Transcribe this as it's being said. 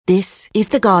This is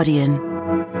The Guardian.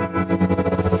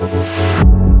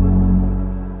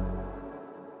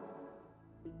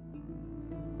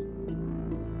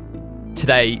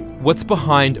 Today, what's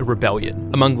behind a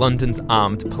rebellion among London's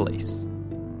armed police?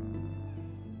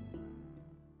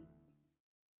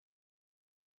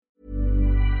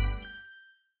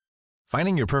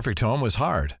 Finding your perfect home was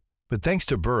hard, but thanks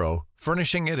to Burrow,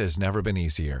 furnishing it has never been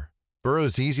easier.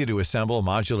 Burrow's easy-to-assemble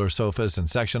modular sofas and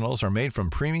sectionals are made from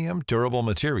premium, durable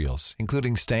materials,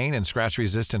 including stain and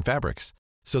scratch-resistant fabrics.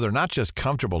 So they're not just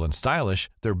comfortable and stylish,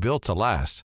 they're built to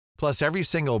last. Plus, every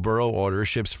single Burrow order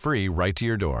ships free right to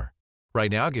your door.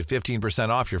 Right now, get 15%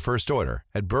 off your first order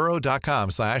at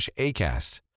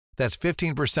burrow.com/ACAST. That's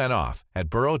 15% off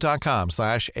at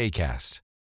burrow.com/ACAST.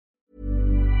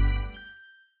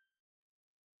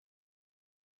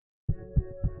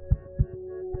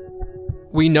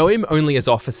 We know him only as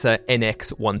Officer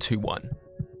NX121,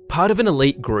 part of an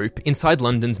elite group inside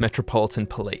London's Metropolitan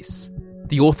Police,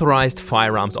 the authorised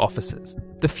firearms officers,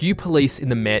 the few police in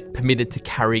the Met permitted to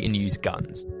carry and use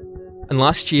guns. And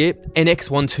last year,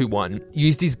 NX121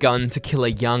 used his gun to kill a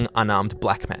young unarmed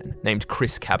black man named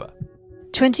Chris Cabba.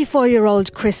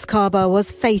 24-year-old Chris Cabba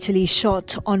was fatally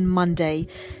shot on Monday.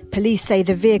 Police say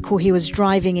the vehicle he was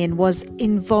driving in was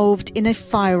involved in a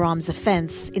firearms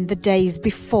offence in the days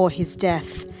before his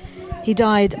death. He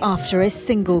died after a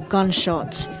single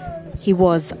gunshot. He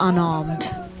was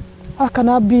unarmed. How can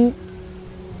I be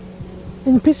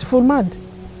in peaceful mind?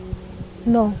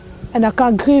 No. And I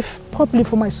can't grieve properly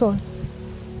for my son.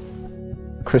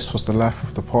 Chris was the life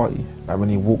of the party. Like when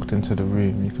he walked into the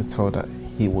room, you could tell that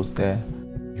he was there.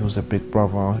 He was a big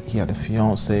brother, he had a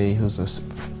fiancée, he was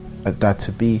a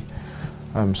dad-to-be.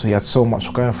 So he had so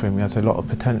much going for him, he had a lot of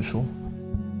potential.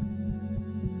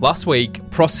 Last week,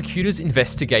 prosecutors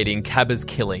investigating Cabba's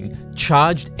killing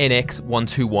charged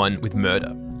NX121 with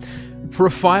murder. For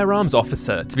a firearms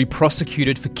officer to be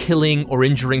prosecuted for killing or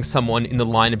injuring someone in the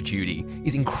line of duty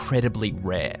is incredibly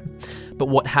rare. But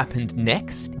what happened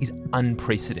next is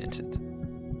unprecedented.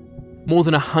 More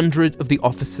than 100 of the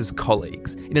officers'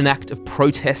 colleagues, in an act of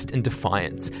protest and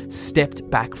defiance, stepped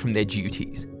back from their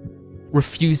duties,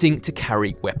 refusing to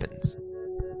carry weapons.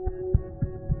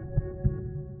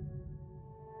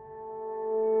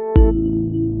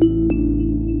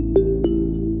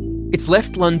 It's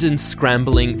left London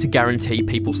scrambling to guarantee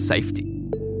people's safety.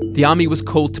 The army was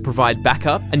called to provide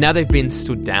backup, and now they've been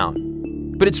stood down.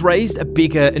 But it's raised a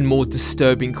bigger and more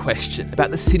disturbing question about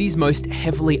the city's most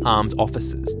heavily armed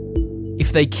officers.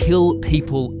 If they kill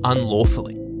people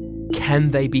unlawfully,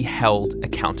 can they be held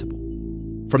accountable?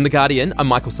 From The Guardian, I'm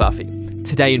Michael Safi.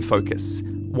 Today in Focus,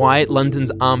 why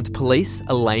London's armed police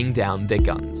are laying down their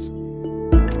guns.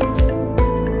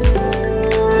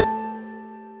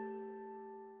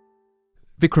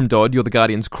 Vikram Dodd, you're The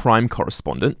Guardian's crime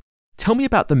correspondent. Tell me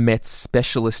about the Met's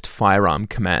Specialist Firearm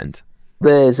Command.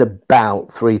 There's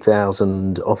about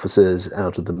 3,000 officers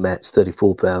out of the Met's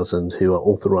 34,000 who are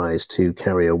authorised to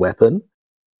carry a weapon.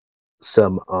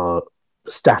 Some are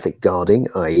static guarding,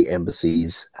 i.e.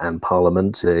 embassies and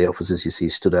parliament, the officers you see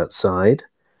stood outside.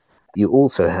 You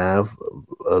also have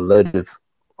a load of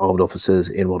armed officers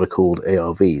in what are called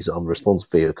ARVs, armed response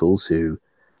vehicles, who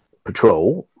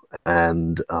patrol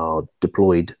and are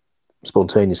deployed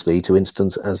spontaneously to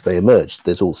incidents as they emerge.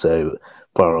 There's also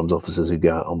firearms officers who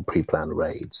go out on pre-planned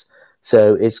raids.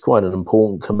 So it's quite an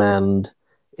important command.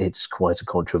 It's quite a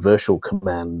controversial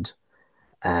command.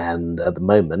 And at the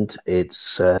moment,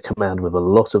 it's a command with a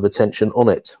lot of attention on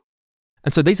it.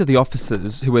 And so these are the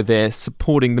officers who are there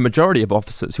supporting the majority of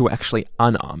officers who are actually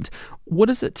unarmed. What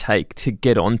does it take to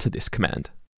get onto this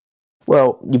command?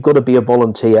 Well, you've got to be a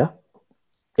volunteer.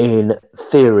 In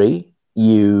theory,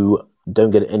 you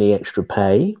don't get any extra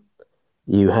pay.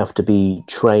 You have to be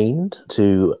trained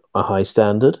to a high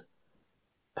standard,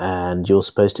 and you're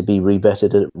supposed to be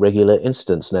revetted at regular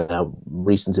incidents. Now,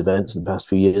 recent events in the past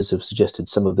few years have suggested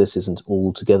some of this isn't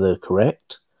altogether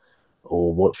correct,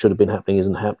 or what should have been happening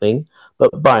isn't happening.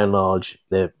 But by and large,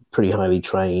 they're pretty highly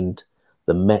trained.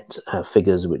 The Met have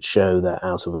figures which show that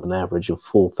out of an average of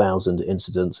 4,000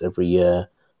 incidents every year,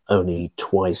 only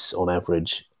twice on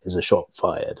average is a shot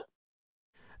fired.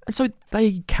 And so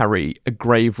they carry a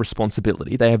grave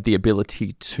responsibility. They have the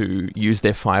ability to use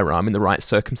their firearm in the right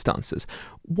circumstances.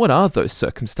 What are those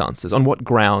circumstances? On what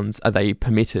grounds are they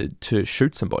permitted to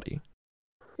shoot somebody?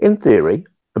 In theory,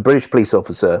 a British police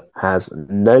officer has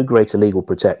no greater legal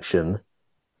protection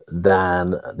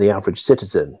than the average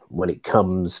citizen when it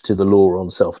comes to the law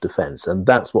on self-defense, and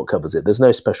that's what covers it. There's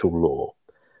no special law.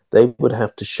 They would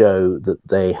have to show that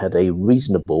they had a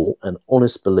reasonable and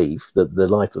honest belief that the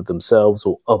life of themselves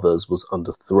or others was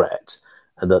under threat,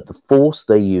 and that the force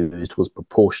they used was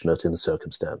proportionate in the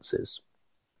circumstances.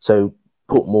 So,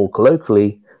 put more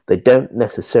colloquially, they don't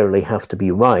necessarily have to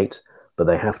be right, but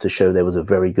they have to show there was a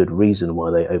very good reason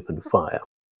why they opened fire.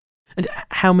 And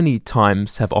how many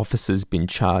times have officers been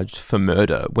charged for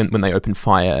murder when they open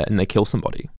fire and they kill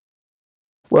somebody?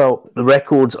 Well, the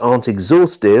records aren't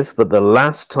exhaustive, but the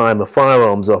last time a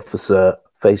firearms officer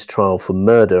faced trial for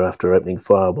murder after opening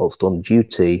fire whilst on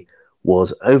duty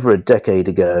was over a decade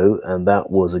ago, and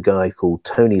that was a guy called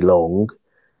Tony Long,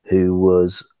 who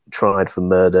was tried for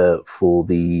murder for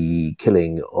the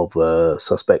killing of a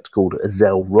suspect called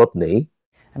Ezell Rodney.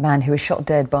 A man who was shot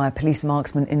dead by a police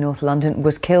marksman in North London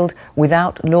was killed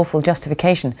without lawful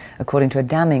justification, according to a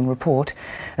damning report.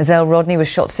 Ezell Rodney was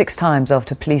shot 6 times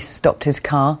after police stopped his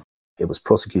car. It was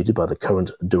prosecuted by the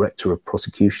current Director of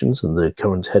Prosecutions and the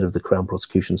current head of the Crown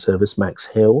Prosecution Service, Max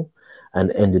Hill,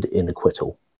 and ended in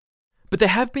acquittal. But there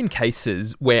have been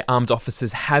cases where armed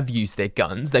officers have used their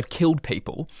guns, they've killed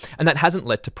people, and that hasn't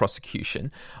led to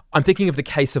prosecution. I'm thinking of the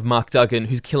case of Mark Duggan,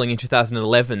 whose killing in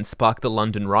 2011 sparked the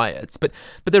London riots, but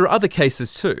there are other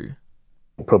cases too.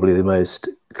 Probably the most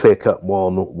clear-cut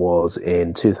one was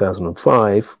in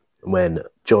 2005, when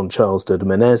John Charles de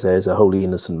Menezes, a wholly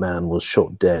innocent man, was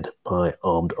shot dead by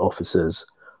armed officers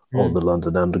on the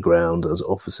London Underground as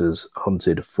officers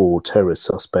hunted for terrorist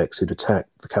suspects who'd attacked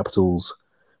the capital's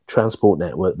transport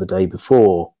network the day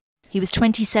before. He was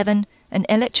 27, an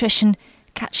electrician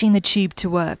catching the tube to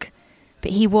work,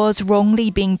 but he was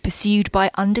wrongly being pursued by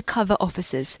undercover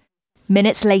officers.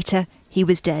 Minutes later, he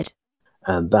was dead.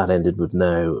 And that ended with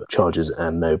no charges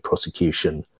and no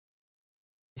prosecution.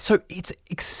 So it's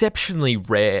exceptionally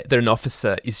rare that an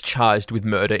officer is charged with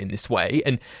murder in this way,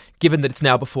 and given that it's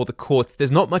now before the courts,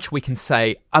 there's not much we can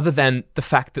say other than the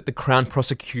fact that the Crown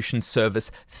Prosecution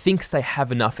Service thinks they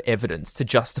have enough evidence to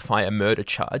justify a murder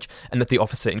charge and that the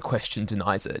officer in question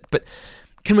denies it. But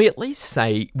can we at least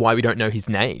say why we don't know his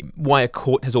name, why a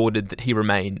court has ordered that he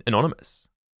remain anonymous?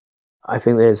 I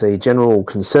think there's a general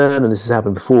concern, and this has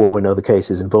happened before in other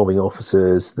cases involving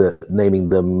officers, that naming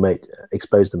them may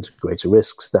expose them to greater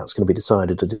risks. That's going to be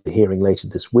decided at a hearing later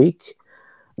this week,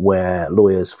 where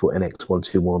lawyers for NX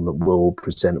 121 will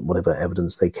present whatever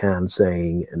evidence they can,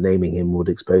 saying naming him would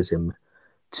expose him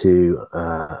to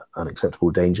unacceptable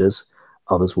dangers.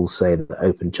 Others will say that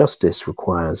open justice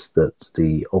requires that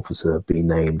the officer be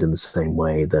named in the same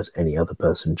way that any other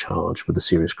person charged with a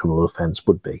serious criminal offence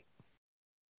would be.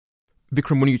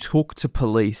 Vikram, when you talk to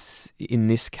police in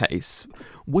this case,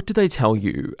 what do they tell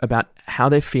you about how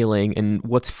they're feeling and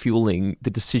what's fueling the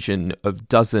decision of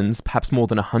dozens, perhaps more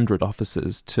than 100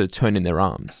 officers to turn in their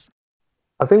arms?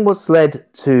 I think what's led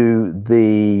to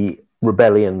the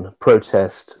rebellion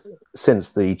protest since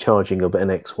the charging of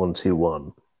NX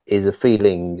 121 is a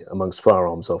feeling amongst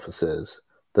firearms officers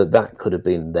that could have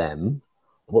been them.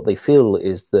 What they feel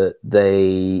is that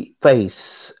they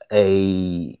face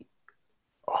a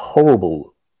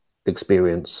horrible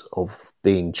experience of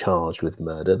being charged with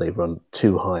murder. They run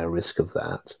too high a risk of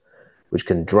that, which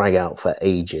can drag out for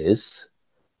ages,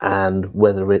 and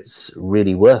whether it's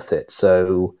really worth it.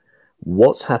 So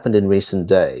what's happened in recent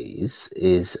days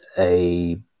is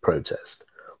a protest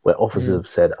where officers have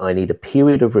said, I need a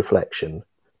period of reflection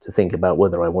to think about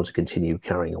whether I want to continue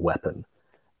carrying a weapon.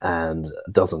 And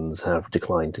dozens have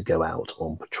declined to go out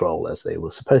on patrol as they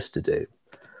were supposed to do.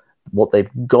 What they've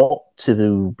got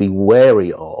to be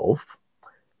wary of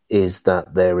is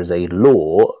that there is a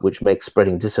law which makes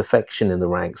spreading disaffection in the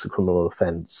ranks a criminal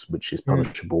offence, which is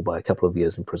punishable by a couple of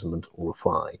years' imprisonment or a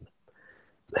fine.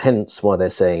 Hence why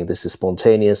they're saying this is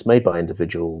spontaneous, made by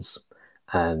individuals,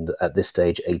 and at this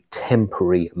stage a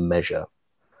temporary measure.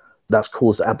 That's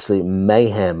caused absolute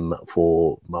mayhem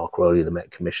for Mark Rowley, the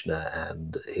Met Commissioner,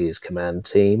 and his command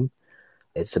team.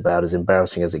 It's about as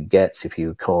embarrassing as it gets if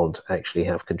you can't actually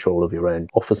have control of your own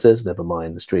officers, never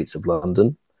mind the streets of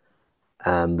London.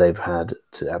 And they've had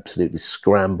to absolutely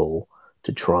scramble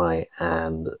to try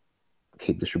and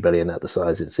keep this rebellion at the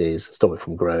size it is, stop it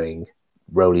from growing.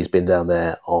 Rowley's been down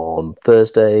there on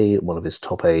Thursday. One of his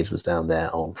top aides was down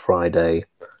there on Friday.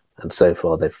 And so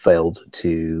far they've failed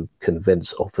to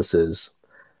convince officers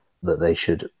that they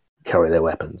should carry their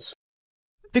weapons.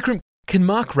 Vikram, can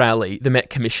Mark Rowley, the Met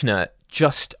Commissioner,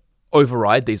 just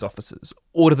override these officers,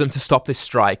 order them to stop this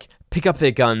strike, pick up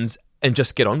their guns and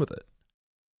just get on with it?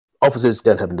 Officers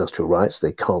don't have industrial rights.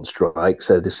 They can't strike.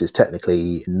 So this is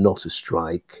technically not a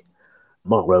strike.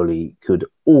 Mark Rowley could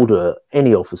order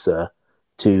any officer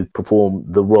to perform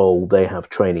the role they have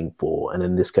training for. And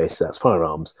in this case, that's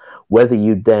firearms. Whether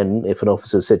you then, if an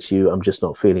officer said to you, I'm just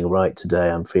not feeling right today,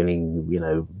 I'm feeling,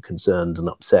 concerned and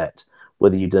upset,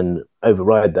 Whether you then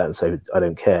override that and say, I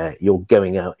don't care, you're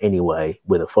going out anyway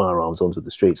with a firearms onto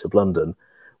the streets of London.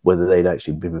 Whether they'd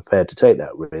actually be prepared to take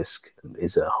that risk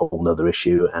is a whole other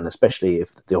issue. And especially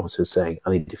if the officer is saying,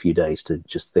 I need a few days to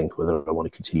just think whether I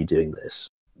want to continue doing this.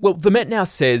 Well, the Met now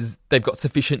says they've got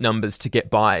sufficient numbers to get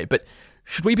by, but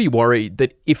should we be worried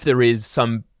that if there is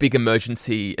some big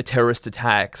emergency, a terrorist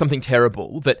attack, something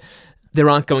terrible, that there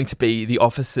aren't going to be the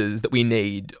officers that we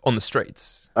need on the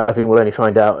streets? I think we'll only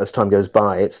find out as time goes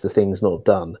by. It's the thing's not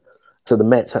done. So the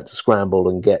Met's had to scramble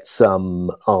and get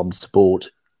some armed support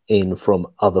in from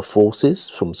other forces,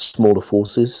 from smaller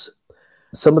forces.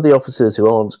 Some of the officers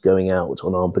who aren't going out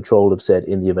on armed patrol have said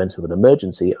in the event of an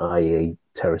emergency, i.e. a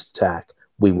terrorist attack,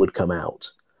 we would come out.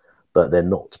 But they're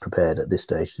not prepared at this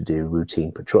stage to do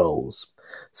routine patrols.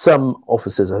 Some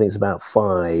officers, I think it's about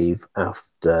 5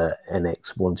 after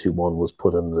NX 121 was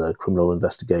put under criminal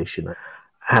investigation,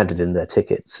 handed in their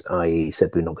tickets, i.e.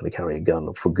 said we're not going to carry a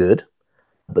gun for good.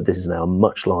 But this is now a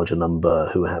much larger number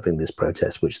who are having this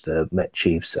protest, which the Met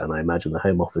chiefs and I imagine the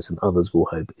Home Office and others will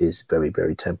hope is very,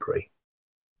 very temporary.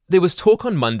 There was talk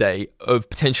on Monday of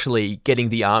potentially getting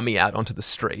the army out onto the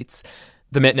streets.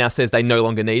 The Met now says they no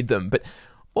longer need them. But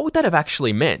what would that have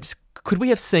actually meant? Could we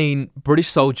have seen British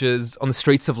soldiers on the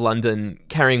streets of London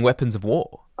carrying weapons of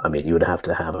war? I mean, you would have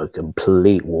to have a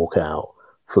complete walkout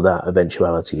for that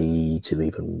eventuality to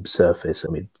even surface.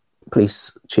 I mean,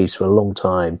 police chiefs for a long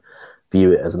time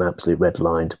view it as an absolute red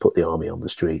line to put the army on the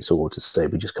streets or to say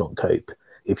we just can't cope.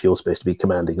 If you're supposed to be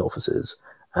commanding officers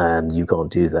and you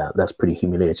can't do that, that's pretty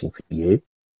humiliating for you.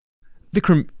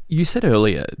 Vikram, you said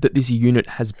earlier that this unit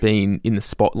has been in the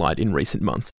spotlight in recent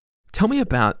months. Tell me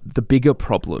about the bigger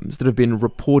problems that have been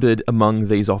reported among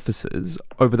these officers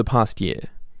over the past year.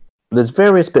 There's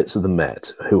various bits of the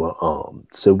Met who are armed.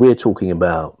 So we're talking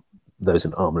about those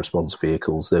in armed response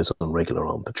vehicles, those on regular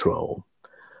armed patrol.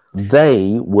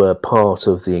 They were part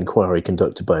of the inquiry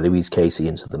conducted by Louise Casey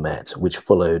into the Met, which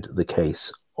followed the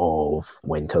case of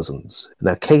Wayne Couzens.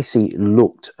 Now, Casey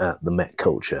looked at the Met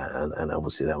culture, and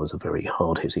obviously that was a very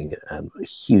hard-hitting and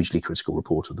hugely critical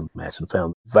report of the Met, and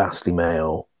found vastly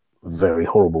male, very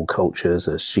horrible cultures,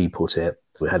 as she put it.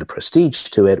 It had a prestige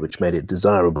to it, which made it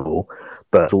desirable,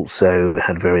 but also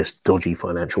had various dodgy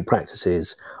financial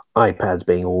practices, iPads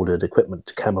being ordered, equipment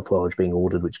to camouflage being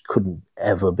ordered, which couldn't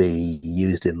ever be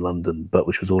used in London, but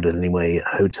which was ordered anyway,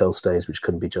 hotel stays which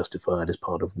couldn't be justified as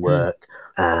part of work,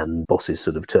 and bosses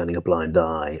sort of turning a blind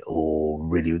eye or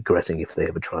really regretting if they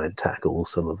ever try and tackle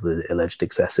some of the alleged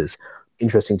excesses.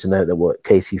 Interesting to note that what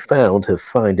Casey found, her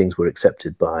findings were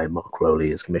accepted by Mark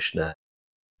Rowley as commissioner.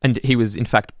 And he was, in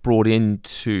fact, brought in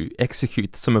to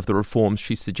execute some of the reforms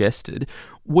she suggested.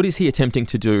 What is he attempting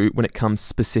to do when it comes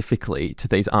specifically to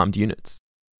these armed units?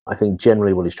 I think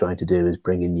generally what he's trying to do is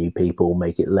bring in new people,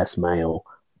 make it less male,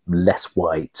 less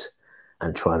white,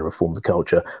 and try and reform the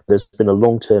culture. There's been a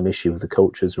long-term issue with the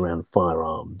cultures around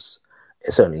firearms,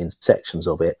 certainly in sections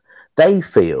of it. They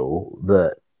feel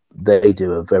that they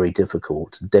do a very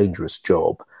difficult, dangerous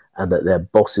job and that their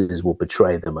bosses will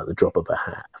betray them at the drop of a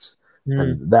hat.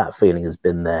 And that feeling has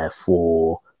been there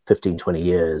for 15, 20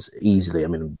 years easily. I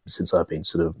mean, since I've been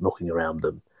sort of knocking around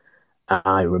them.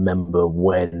 I remember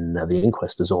when the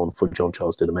inquest was on for John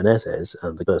Charles de Menezes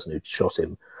and the person who shot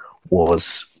him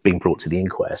was being brought to the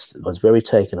inquest. I was very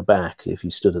taken aback. If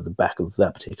you stood at the back of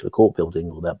that particular court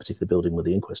building or that particular building where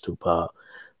the inquest took part,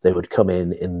 they would come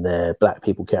in their black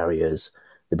people carriers.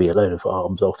 There'd be a load of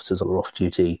armed officers who were off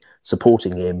duty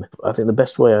supporting him. I think the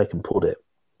best way I can put it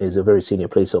is a very senior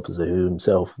police officer who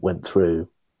himself went through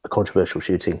a controversial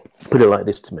shooting put it like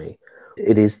this to me: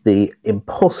 it is the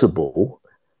impossible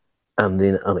and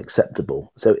the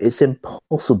unacceptable. So it's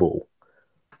impossible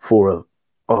for an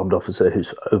armed officer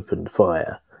who's opened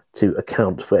fire to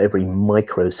account for every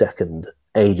microsecond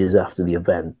ages after the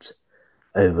event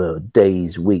over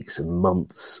days, weeks and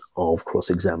months of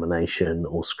cross-examination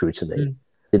or scrutiny.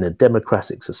 In a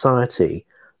democratic society,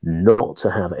 not to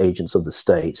have agents of the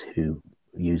state who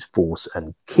use force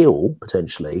and kill,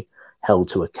 potentially, held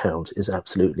to account is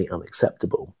absolutely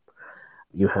unacceptable.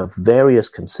 You have various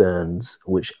concerns,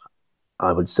 which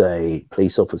I would say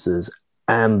police officers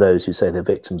and those who say they're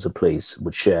victims of police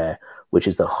would share, which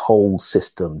is the whole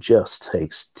system just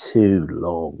takes too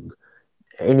long.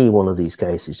 Any one of these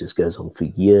cases just goes on for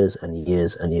years and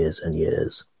years and years and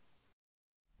years.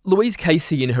 Louise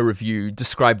Casey, in her review,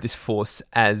 described this force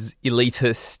as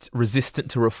elitist,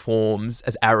 resistant to reforms,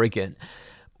 as arrogant.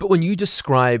 But when you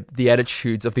describe the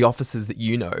attitudes of the officers that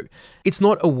you know, it's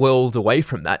not a world away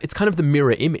from that. It's kind of the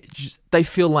mirror image. They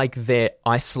feel like they're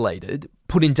isolated,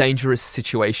 put in dangerous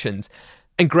situations,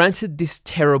 and granted this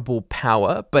terrible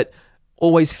power, but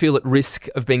always feel at risk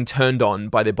of being turned on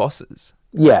by their bosses?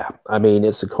 Yeah, I mean,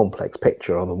 it's a complex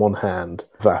picture. On the one hand,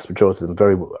 the vast majority of them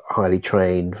very highly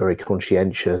trained, very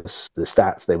conscientious. The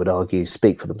stats, they would argue,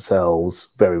 speak for themselves,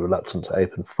 very reluctant to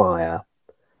open fire.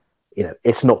 You know,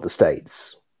 it's not the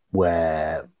States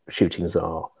where shootings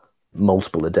are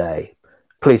multiple a day.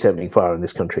 Police opening fire in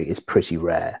this country is pretty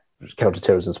rare.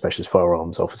 Counter-terrorism specialist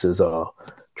firearms officers are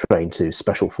trained to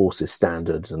special forces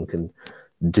standards and can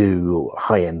do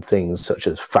high-end things such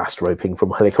as fast roping from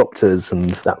helicopters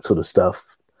and that sort of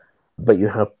stuff. But you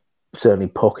have certainly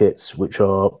pockets which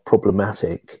are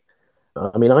problematic.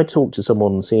 I mean, I talked to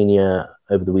someone senior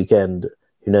over the weekend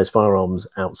who knows firearms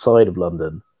outside of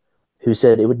London, who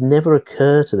said it would never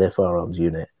occur to their firearms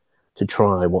unit to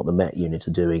try what the Met unit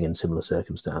are doing in similar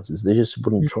circumstances. They just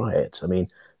wouldn't try it. I mean,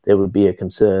 there would be a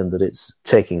concern that it's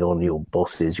taking on your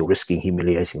bosses, you're risking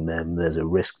humiliating them. There's a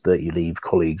risk that you leave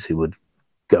colleagues who would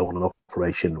go on an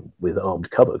operation with armed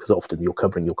cover, because often you're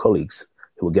covering your colleagues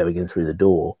who are going in through the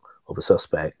door of a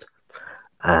suspect.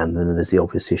 And then there's the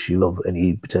obvious issue of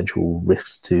any potential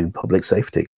risks to public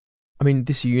safety. I mean,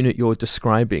 this unit you're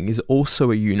describing is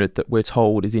also a unit that we're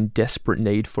told is in desperate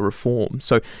need for reform.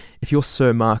 So if you're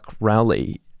Sir Mark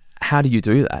Rowley, how do you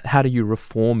do that? How do you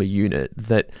reform a unit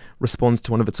that responds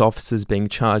to one of its officers being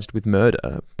charged with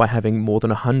murder by having more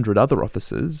than 100 other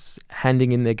officers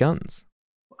handing in their guns?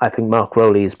 I think Mark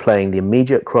Rowley is playing the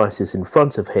immediate crisis in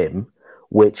front of him,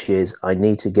 which is I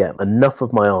need to get enough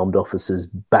of my armed officers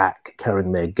back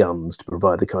carrying their guns to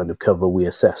provide the kind of cover we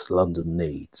assess London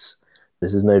needs.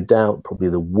 This is no doubt probably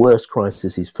the worst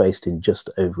crisis he's faced in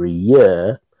just over a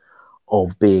year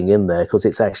of being in there, because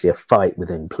it's actually a fight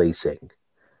within policing.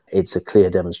 It's a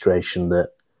clear demonstration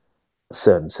that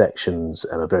certain sections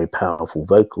and a very powerful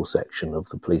vocal section of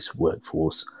the police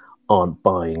workforce aren't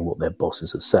buying what their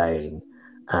bosses are saying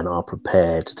and are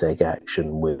prepared to take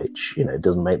action, which, you know,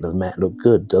 doesn't make the Met look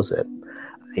good, does it?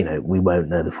 You know, we won't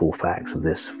know the full facts of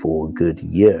this for a good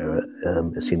year,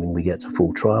 assuming we get to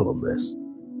full trial on this.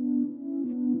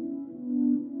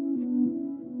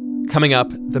 Coming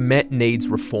up, the Met needs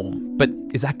reform, but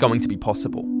is that going to be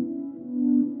possible?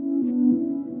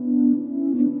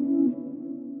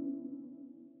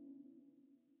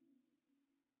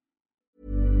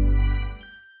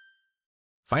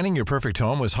 Finding your perfect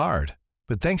home was hard,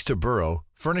 but thanks to Burrow,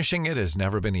 furnishing it has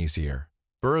never been easier.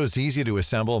 Burrow's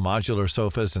easy-to-assemble modular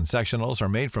sofas and sectionals are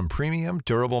made from premium,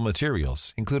 durable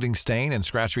materials, including stain and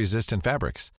scratch-resistant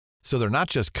fabrics. So they're not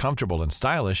just comfortable and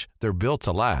stylish, they're built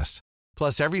to last.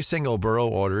 Plus, every single Burrow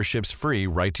order ships free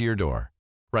right to your door.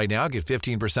 Right now, get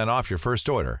 15% off your first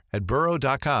order at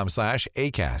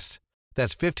burrow.com/ACAST.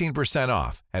 That's 15%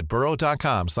 off at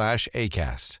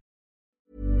burrow.com/ACAST.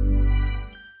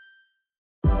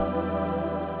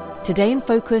 Today in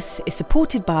Focus is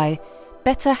supported by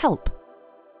BetterHelp.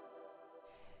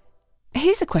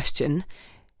 Here's a question.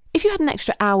 If you had an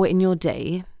extra hour in your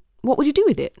day, what would you do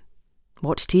with it?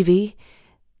 Watch TV?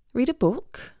 Read a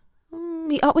book?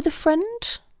 Meet up with a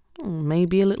friend?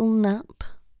 Maybe a little nap?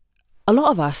 A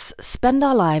lot of us spend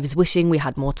our lives wishing we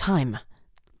had more time.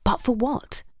 But for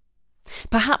what?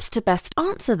 Perhaps to best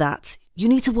answer that, you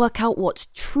need to work out what's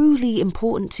truly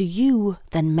important to you,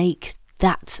 then make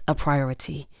that a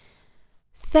priority.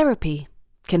 Therapy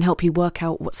can help you work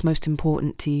out what's most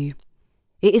important to you.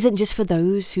 It isn't just for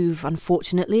those who've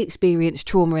unfortunately experienced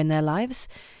trauma in their lives.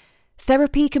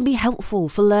 Therapy can be helpful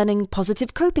for learning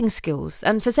positive coping skills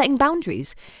and for setting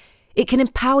boundaries. It can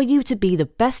empower you to be the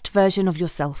best version of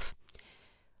yourself.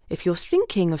 If you're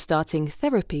thinking of starting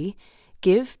therapy,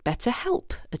 give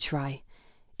BetterHelp a try.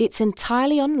 It's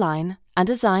entirely online and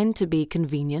designed to be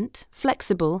convenient,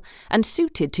 flexible, and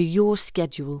suited to your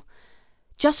schedule.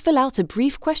 Just fill out a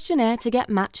brief questionnaire to get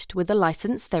matched with a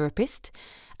licensed therapist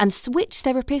and switch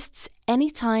therapists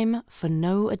anytime for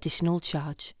no additional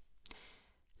charge.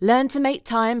 Learn to make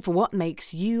time for what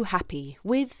makes you happy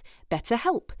with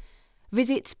BetterHelp.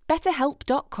 Visit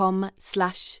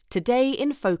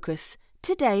betterhelp.com/todayinfocus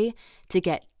today to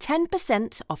get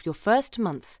 10% off your first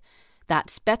month.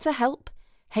 That's BetterHelp,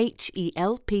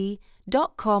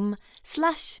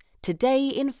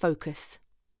 HELP.com/todayinfocus.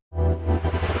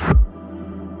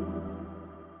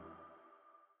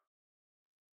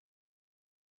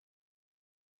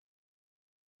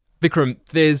 Vikram,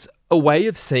 there's a way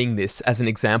of seeing this as an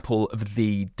example of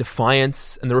the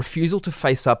defiance and the refusal to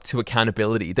face up to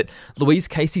accountability that Louise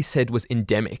Casey said was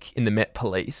endemic in the Met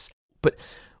Police. But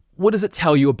what does it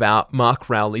tell you about Mark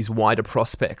Rowley's wider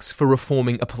prospects for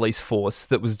reforming a police force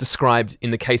that was described in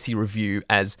the Casey Review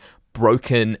as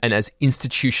broken and as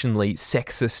institutionally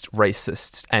sexist,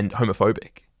 racist and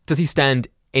homophobic? Does he stand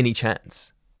any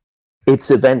chance?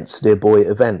 It's events, dear boy,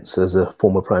 events, as a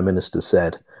former Prime Minister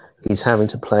said. He's having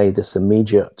to play this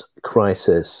immediate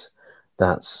crisis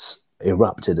that's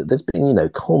erupted. There's been,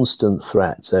 constant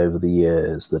threats over the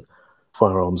years that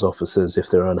firearms officers, if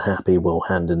they're unhappy, will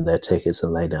hand in their tickets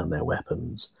and lay down their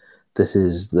weapons. This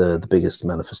is the biggest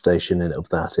manifestation of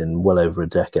that in well over a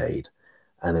decade,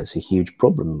 and it's a huge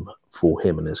problem for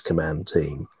him and his command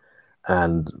team.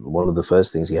 And one of the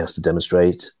first things he has to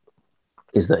demonstrate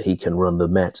is that he can run the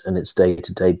Met and its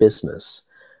day-to-day business.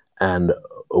 And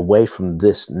away from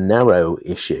this narrow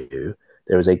issue,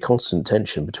 there is a constant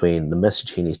tension between the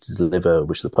message he needs to deliver,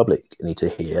 which the public need to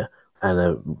hear, and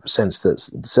a sense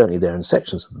that's certainly there in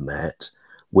sections of the Met,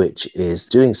 which is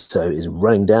doing so is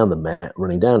running down the Met,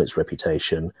 running down its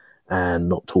reputation, and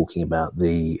not talking about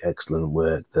the excellent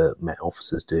work that Met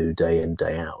officers do day in,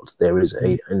 day out. There is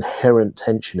an inherent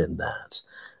tension in that.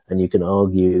 And you can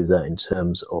argue that in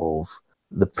terms of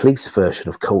the police version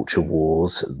of culture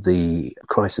wars, the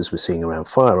crisis we're seeing around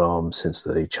firearms since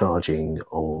the charging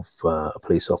of a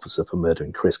police officer for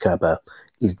murdering Chris Kaba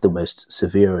is the most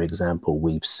severe example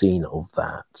we've seen of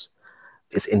that.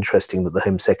 It's interesting that the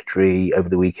Home Secretary over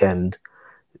the weekend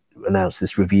announced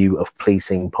this review of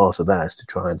policing. Part of that is to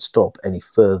try and stop any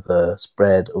further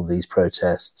spread of these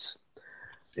protests.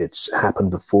 It's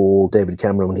happened before. David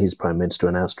Cameron, when he was Prime Minister,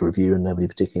 announced a review, and nobody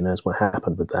particularly knows what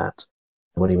happened with that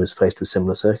when he was faced with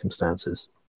similar circumstances.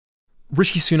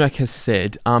 Rishi Sunak has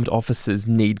said armed officers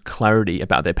need clarity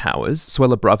about their powers.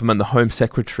 Suella Braverman, the Home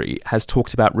Secretary, has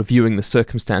talked about reviewing the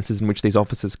circumstances in which these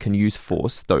officers can use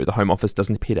force, though the Home Office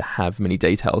doesn't appear to have many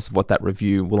details of what that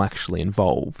review will actually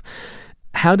involve.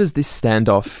 How does this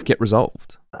standoff get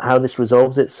resolved? How this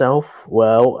resolves itself?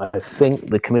 Well, I think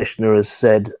the Commissioner has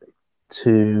said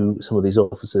to some of these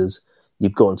officers,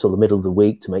 you've got until the middle of the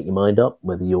week to make your mind up,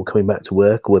 whether you're coming back to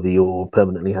work, whether you're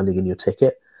permanently handing in your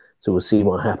ticket. So we'll see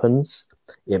what happens.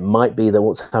 It might be that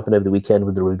what's happened over the weekend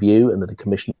with the review and that the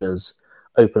Commissioner's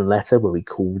open letter where we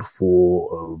called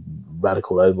for a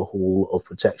radical overhaul of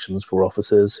protections for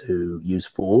officers who use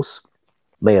force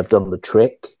may have done the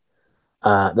trick.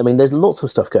 There's lots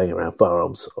of stuff going around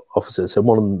firearms officers. So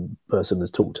one person has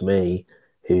talked to me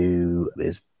who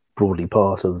is broadly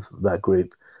part of that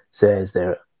group, says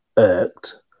they're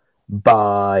irked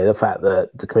by the fact that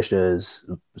the Commissioner's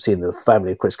seen the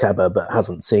family of Chris Kaba but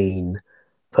hasn't seen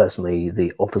personally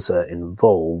the officer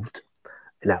involved.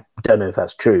 Now, I don't know if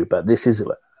that's true, but this is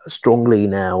strongly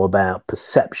now about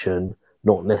perception,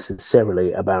 not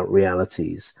necessarily about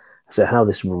realities. So how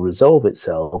this will resolve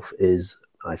itself is,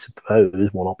 I suppose,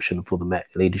 one option for the Met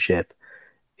leadership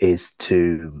is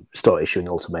to start issuing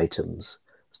ultimatums.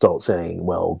 Start saying,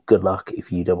 well, good luck if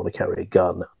you don't want to carry a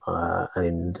gun,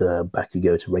 and back you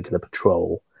go to regular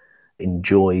patrol.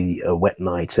 Enjoy a wet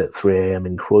night at 3 a.m.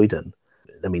 in Croydon.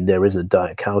 There is a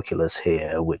diet calculus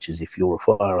here, which is if you're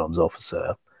a firearms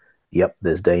officer, yep,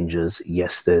 there's dangers.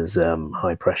 Yes, there's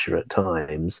high pressure at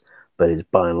times, but it's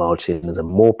by and large seen as a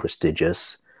more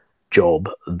prestigious job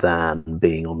than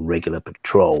being on regular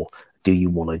patrol. Do you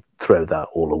want to throw that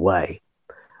all away?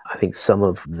 I think some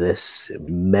of this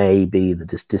may be that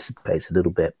this dissipates a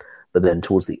little bit, but then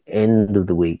towards the end of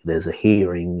the week, there's a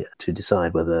hearing to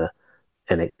decide whether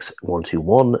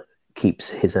NX121 keeps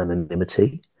his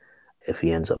anonymity. If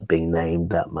he ends up being named,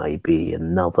 that may be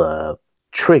another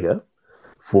trigger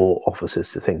for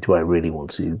officers to think, do I really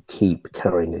want to keep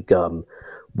carrying a gun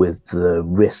with the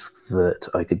risk that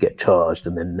I could get charged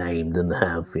and then named and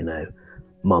have,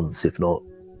 months, if not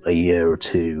a year or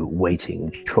two, waiting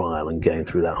trial and going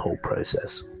through that whole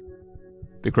process.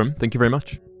 Vikram, thank you very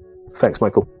much. Thanks,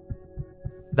 Michael.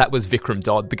 That was Vikram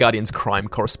Dodd, The Guardian's crime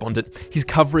correspondent. His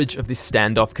coverage of this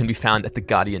standoff can be found at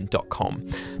theguardian.com.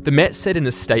 The Met said in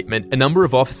a statement, a number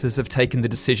of officers have taken the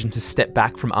decision to step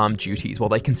back from armed duties while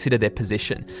they consider their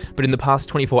position. But in the past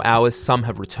 24 hours, some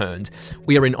have returned.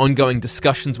 We are in ongoing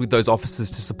discussions with those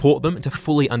officers to support them and to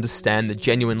fully understand the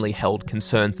genuinely held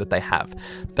concerns that they have.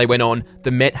 They went on,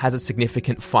 the Met has a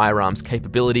significant firearms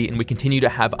capability and we continue to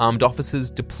have armed officers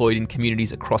deployed in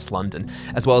communities across London,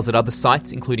 as well as at other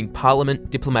sites including Parliament,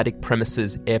 diplomatic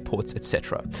premises, airports,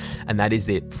 etc. And that is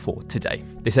it for today.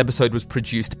 This episode was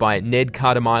produced by Ned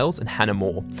Carter-Miles and Hannah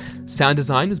Moore. Sound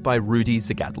design was by Rudy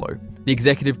Zagadlo. The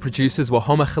executive producers were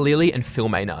Homer Khalili and Phil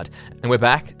Maynard. And we're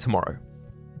back tomorrow.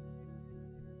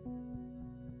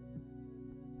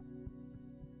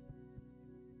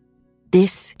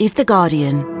 This is The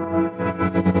Guardian.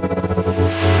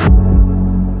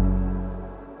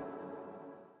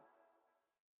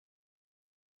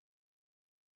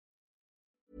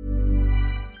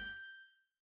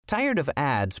 Tired of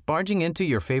ads barging into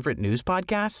your favorite news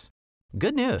podcasts?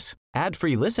 Good news.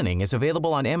 Ad-free listening is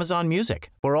available on Amazon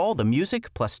Music for all the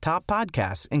music plus top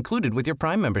podcasts included with your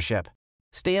Prime membership.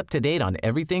 Stay up to date on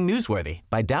everything newsworthy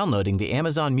by downloading the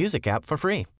Amazon Music app for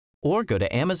free or go to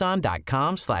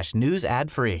amazon.com/news ad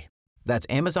free. That's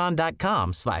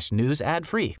amazon.com/news ad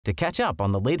free to catch up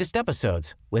on the latest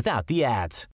episodes without the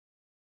ads.